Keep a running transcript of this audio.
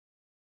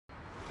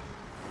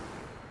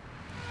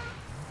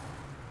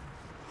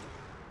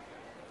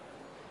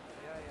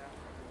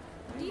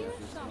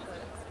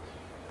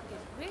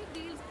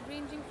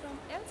ranging from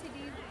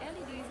LCDs,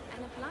 LEDs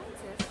and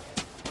appliances.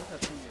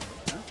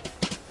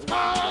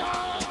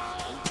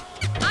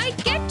 I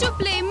get to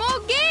play more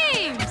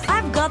games!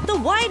 I've got the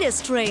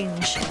widest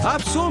range. I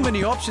have so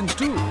many options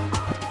too.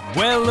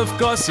 Well, of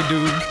course you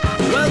do.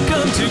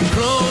 Welcome to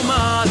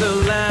Croma, the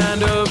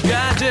land of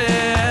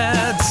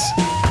gadgets.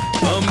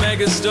 A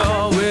mega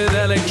store with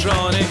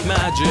electronic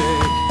magic.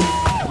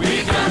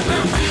 We got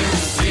the new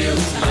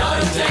seals,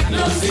 lot of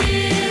techno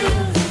seal.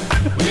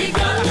 We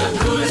got the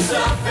coolest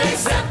stuff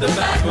except the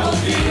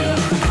Batmobile.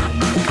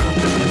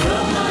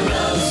 Croma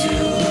loves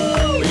you.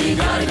 We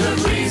got a good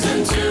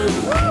reason to.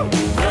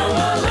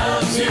 Croma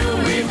loves you.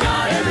 We've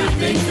got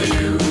everything for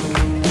you.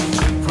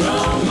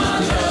 Croma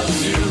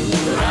loves you.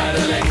 The right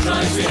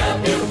electronics we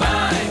help you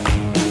buy.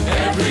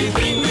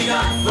 Everything we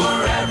got for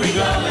every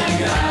girl and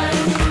guy.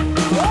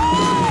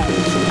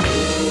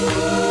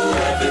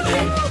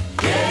 Everything,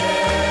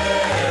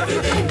 yeah,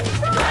 everything.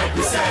 Like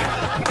we say,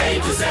 A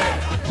to Z.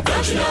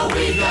 Don't you know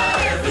we got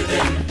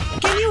everything?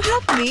 Can you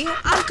help me?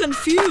 I'm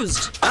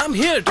confused. I'm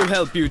here to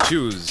help you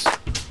choose.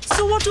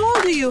 So what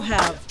all do you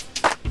have?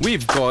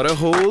 We've got a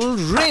whole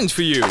range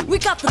for you. We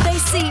got the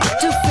Desi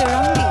to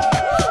Firangi,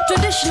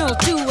 traditional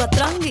to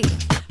Atrangi,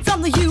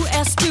 from the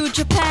US to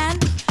Japan,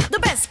 the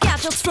best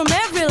gadgets from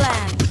every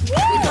land.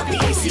 We got the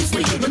ACs,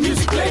 we got the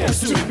music players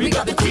too. We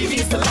got the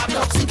TVs, the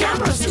laptops and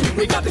cameras too.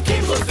 We got the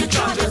cables, the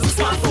chargers,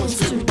 the smartphones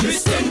too.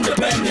 This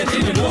independent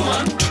Indian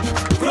woman,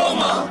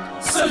 Croma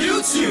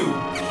salutes you.